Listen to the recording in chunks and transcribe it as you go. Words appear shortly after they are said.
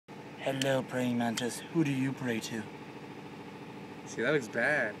Hello, praying mantis. Who do you pray to? See, that looks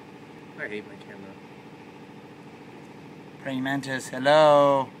bad. I hate my camera. Praying mantis,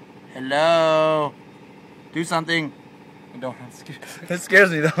 hello. Hello. Do something. Don't. That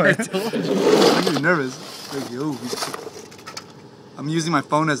scares me though. I told you. I'm getting nervous. Like, yo, I'm using my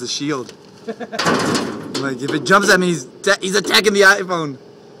phone as a shield. Like, if it jumps at me, he's attacking the iPhone.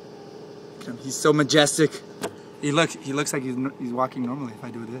 He's so majestic. He looks like he's walking normally if I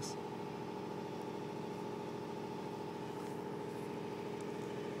do this.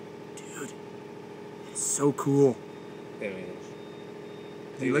 Dude, it's so cool. There he is.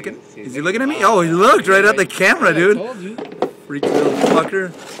 Is he looking? Is he looking at me? Oh, he looked right at the camera, dude. I told you. Freaky little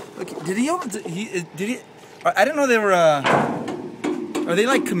fucker. Look, did he? I didn't know they were. Are they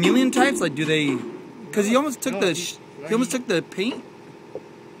like chameleon types? Like, do they? Because he almost took he almost took the paint.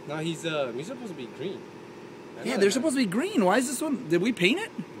 No, he's supposed to be green. Yeah, they're supposed to be green. Why is this one? Did we paint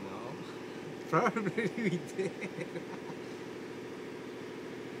it? No. Probably we did.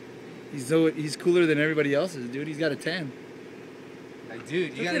 He's cooler than everybody else's, dude. He's got a tan. Like,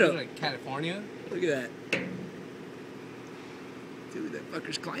 dude, you gotta go to California. Look at that. Dude, that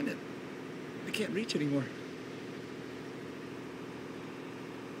fucker's climbing. I can't reach anymore.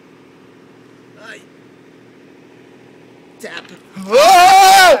 Ay. Tap.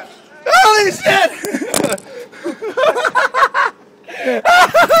 Whoa! Holy shit!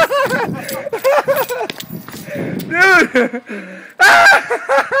 Dude!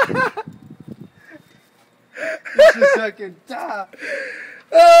 This is fucking top.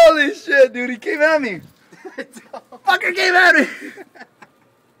 Holy shit, dude, he came at me. Fucker came at me.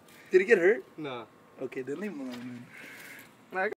 Did he get hurt? No. Okay, then leave him alone, man.